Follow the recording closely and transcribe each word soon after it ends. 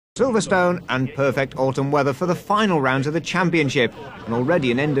Silverstone and perfect autumn weather for the final rounds of the championship, and already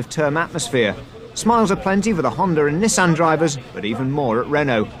an end-of-term atmosphere. Smiles aplenty for the Honda and Nissan drivers, but even more at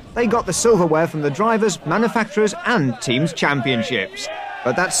Renault. They got the silverware from the drivers, manufacturers and teams championships.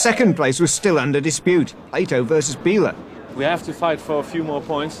 But that second place was still under dispute. Plato versus Biela. We have to fight for a few more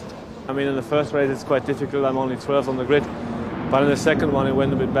points. I mean, in the first race it's quite difficult. I'm only 12th on the grid. But in the second one it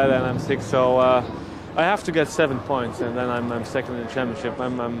went a bit better and I'm 6th. So I have to get 7 points and then I'm second in the championship.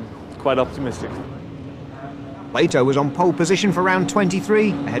 I'm quite optimistic. Plato was on pole position for round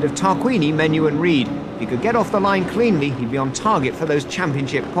 23, ahead of Tarquini, Menu and Reed. If he could get off the line cleanly, he'd be on target for those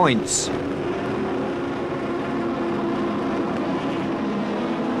championship points.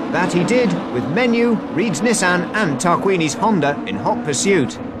 That he did, with Menu, Reed's Nissan and Tarquini's Honda in hot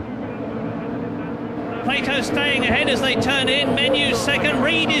pursuit. Plato staying ahead as they turn in. Menu's second,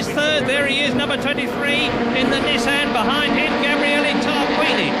 Reed is third. There he is, number 23 in the Nissan. Behind him, Gabriele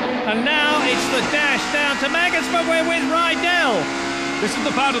Tarquini. And now it's the dash down to Maggots, but we're with Rydell. This is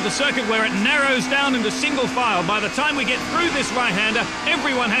the part of the circuit where it narrows down into single file. By the time we get through this right-hander,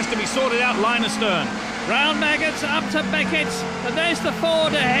 everyone has to be sorted out line astern. Round Maggots, up to Beckett's, and there's the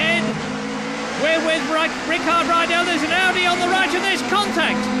Ford ahead. We're with Rickard Rydell. There's an Audi on the right, and there's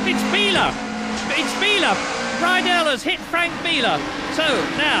contact. It's Biela. It's Biela. Rydell has hit Frank Biela. So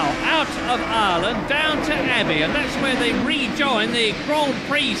now out of Ireland down to Abbey, and that's where they rejoin the Grand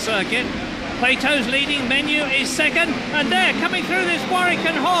Prix circuit. Plato's leading, Menu is second, and there coming through this Warwick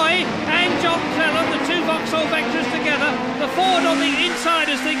and Hoy and John Clelland, the two Vauxhall Vectras together. The Ford on the inside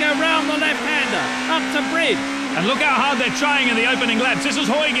as they go round the left-hander up to Brid. And look how hard they're trying in the opening laps. This is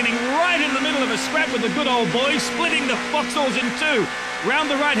Hoy getting right in the middle of a scrap with the good old boys, splitting the Vauxhalls in two.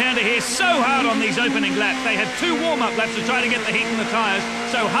 Round the right-hander here, so hard on these opening laps. They had 2 warm-up laps to try to get the heat in the tyres.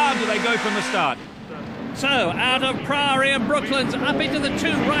 So hard do they go from the start. So, out of Priory and Brooklands, up into the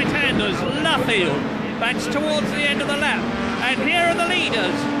 2 right-handers, Luffield. That's towards the end of the lap. And here are the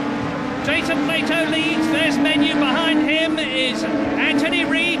leaders. Jason Plato leads, there's Menu, behind him is Anthony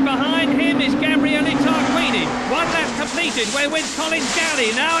Reed, behind him is Gabriele Tarquini. 1 lap completed, we're with Colin Galley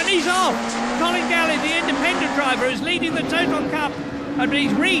now, and he's off. Colin Galley, the independent driver, is leading the Total Cup, and he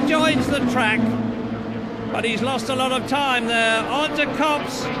rejoins the track. But he's lost a lot of time there. On to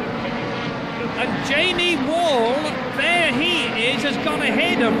Copse. And Jamie Wall, there he is, has gone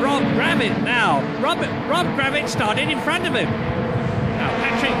ahead of Rob Gravitt now. Rob Gravitt started in front of him. Now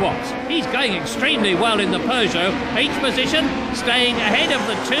Patrick Watts, he's going extremely well in the Peugeot. 8th position, staying ahead of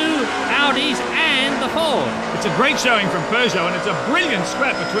the 2 Audis and the Ford. It's a great showing from Peugeot, and it's a brilliant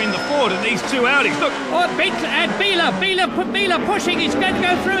scrap between the Ford and these 2 Audis. Look. Oh, Biela pushing, he's going to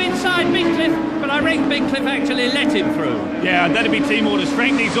go through inside Bincliffe, but I reckon Bincliffe actually let him through. Yeah, that'd be team orders.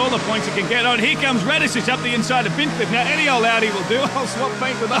 Frank needs all the points he can get on. Here comes Radicic up the inside of Bincliffe. Now, any old Audi will do. I'll swap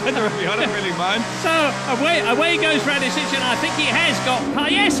paint with either of you. I don't really mind. So, away goes Radicic, and I think he has got...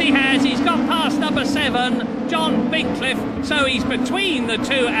 Yes, he has. He's got past number 7, John Bincliffe. So he's between the 2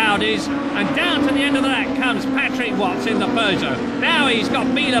 Audis, and down to the end of that comes Patrick Watts in the Peugeot. Now he's got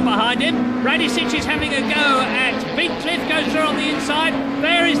Biela behind him. Radicic is having a go at Bincliffe, goes through on the inside.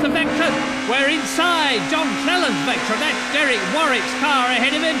 There is the Vectra. We're inside John Clelland's Vectra. That's Derek Warwick's car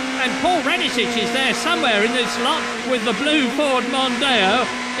ahead of him, and Paul Radicic is there somewhere in this lot with the blue Ford Mondeo.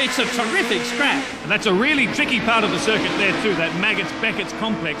 It's a terrific scrap. And that's a really tricky part of the circuit there too, that Maggots-Beckett's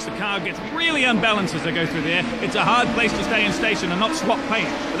complex. The car gets really unbalanced as they go through there. It's a hard place to stay in station and not swap paint.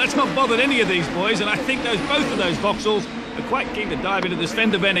 But that's not bothered any of these boys, and I think both of those Vauxhalls are quite keen to dive into this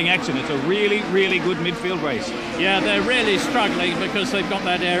fender-bending action. It's a really, really good midfield race. Yeah, they're really struggling because they've got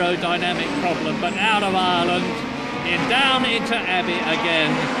that aerodynamic problem. But out of Ireland, down into Abbey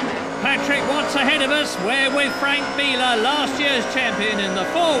again. Patrick Watts ahead of us. We're with Frank Biela, last year's champion in the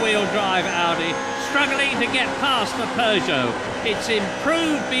 4-wheel drive Audi, struggling to get past the Peugeot. It's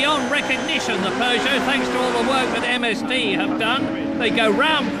improved beyond recognition, the Peugeot, thanks to all the work that MSD have done. They go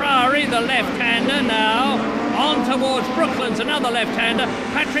round Priory, the left-hander now, on towards Brooklands, another left-hander.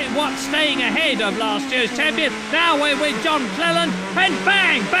 Patrick Watts staying ahead of last year's champion. Now we're with John Clelland, and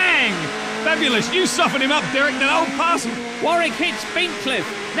bang, bang! Fabulous. You soften him up, Derek, then I'll pass him. Warwick hits Bincliffe.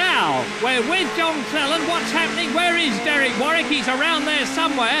 Now, we're with John Clelland. What's happening? Where is Derek Warwick? He's around there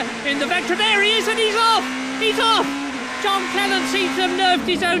somewhere in the Vectra. There he is, and he's off! He's off! John Clelland seems to have nerfed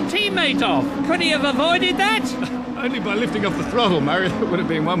his own teammate off. Could he have avoided that? Only by lifting off the throttle, Murray. That would have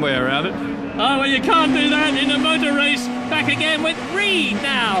been one way around it. Oh, well, you can't do that in a motor race. Back again with Reed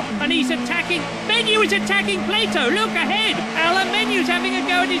now, and he's attacking. Menu is attacking Plato. Look ahead. Alan Menu's having a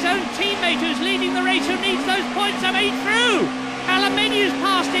go at his own teammate who's leading the race, who needs those points. I mean, through. Alan Menu's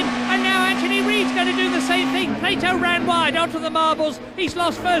passed him, and now now Anthony Reid's going to do the same thing. Plato ran wide onto the marbles. He's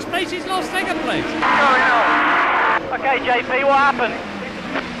lost first place, he's lost second place. Going on. Okay, JP, what happened?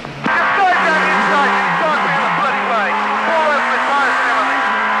 Just go down the inside, you can't be in the bloody way. All over the tyres and everything.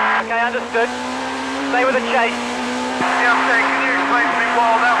 Okay, understood. Stay with the chase. Yeah, I'm saying, can you explain to me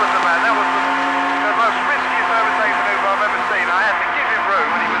what that was about? That was the most riskiest overtaking manoeuvre I've ever seen. I had to give him room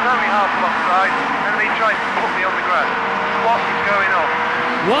and he was only half offside and then he tried to put me on the grass. What is going on?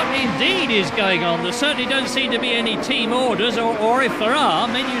 What indeed is going on? There certainly don't seem to be any team orders, or if there are,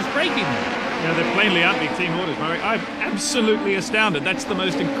 Menu's breaking them. Yeah, there plainly aren't big team orders, Murray. I'm absolutely astounded. That's the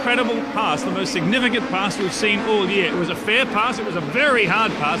most incredible pass, the most significant pass we've seen all year. It was a fair pass, it was a very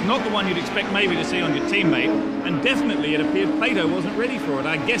hard pass, not the one you'd expect maybe to see on your teammate, and definitely it appeared Plato wasn't ready for it.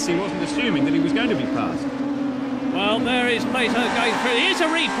 I guess he wasn't assuming that he was going to be passed. Well, there is Plato going through. Here's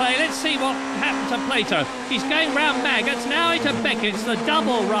a replay. Let's see what happened to Plato. He's going round Maggots, now into Beckett's, the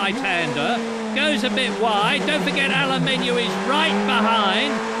double right-hander. Goes a bit wide. Don't forget Alan Menu is right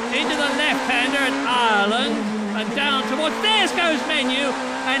behind. Into the left-hander at Ireland. And down towards... There goes Menu.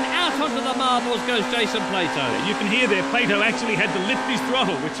 And out onto the marbles goes Jason Plato. You can hear there, Plato actually had to lift his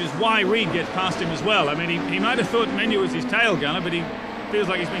throttle, which is why Reid gets past him as well. I mean, he might have thought Menu was his tail gunner, but he feels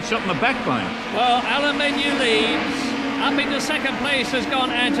like he's been shot in the back by him. Well, Alan Menu leads. Up into second place has gone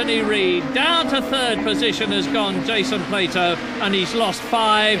Anthony Reid. Down to third position has gone Jason Plato, and he's lost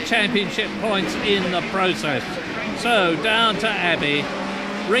 5 championship points in the process. So down to Abbey.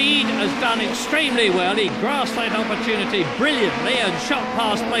 Reid has done extremely well. He grasped that opportunity brilliantly and shot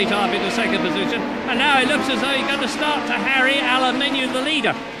past Plato up into second position. And now it looks as though he's going to start to harry Alan Menu, the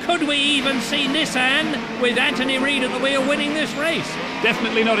leader. Could we even see Nissan with Anthony Reid at the wheel winning this race?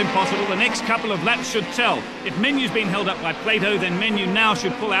 Definitely not impossible. The next couple of laps should tell. If Menu's been held up by Plato, then Menu now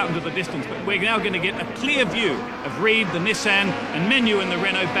should pull out into the distance. But we're now going to get a clear view of Reid, the Nissan, and Menu and the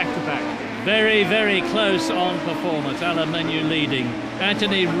Renault back-to-back. Very, very close on performance. Alan Menu leading.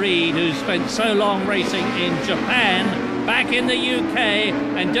 Anthony Reid, who's spent so long racing in Japan, back in the UK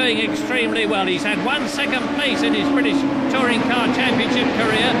and doing extremely well. He's had 1 second place in his British Touring Car Championship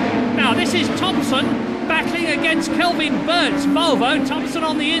career. Now this is Thompson battling against Kelvin Burt's Volvo. Thompson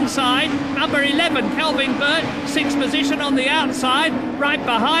on the inside, number 11 Kelvin Burt, 6th position on the outside. Right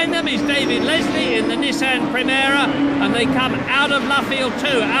behind them is David Leslie in the Nissan Primera, and they come out of Luffield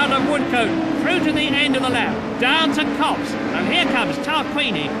too, out of Woodcote, through to the end of the lap, down to Copse, and here comes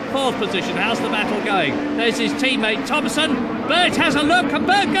Tarquini, 4th position. How's the battle going? There's his teammate Thompson. Burt has a look, and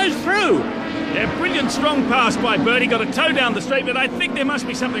Burt goes through. Yeah, brilliant strong pass by Burt. He got a toe down the straight, but I think there must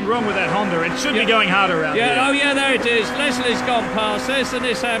be something wrong with that Honda. It should be going harder out here. Oh yeah, there it is. Leslie's gone past. There's the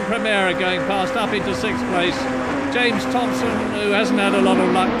Nissan Primera going past, up into 6th place. James Thompson, who hasn't had a lot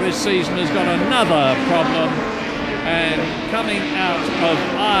of luck this season, has got another problem. And coming out of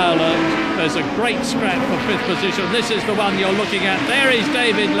Ireland, there's a great scrap for 5th position. This is the one you're looking at. There is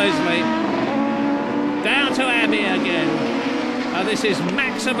David Leslie. Down to Abbey again. This is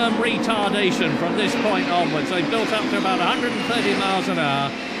maximum retardation from this point onwards. They've built up to about 130 miles an hour.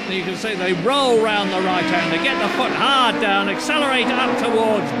 And you can see they roll round the right hand. They get the foot hard down, accelerate up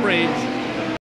towards Bridge.